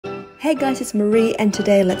Hey guys, it's Marie and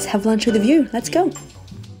today let's have lunch with a view. Let's go!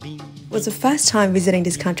 It was the first time visiting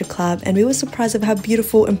this country club and we were surprised of how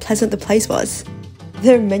beautiful and pleasant the place was.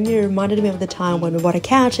 Their menu reminded me of the time when we bought a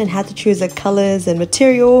couch and had to choose the colours and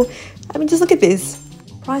material. I mean, just look at this.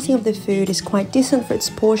 Pricing of the food is quite decent for its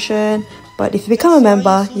portion, but if you become a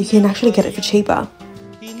member, you can actually get it for cheaper.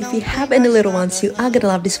 If you have any little ones, you are going to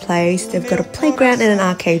love this place. They've got a playground and an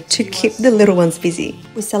arcade to keep the little ones busy.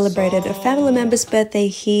 We celebrated a family member's birthday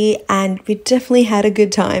here and we definitely had a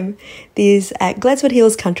good time. This is at Gladeswood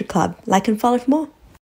Hills Country Club. Like and follow for more.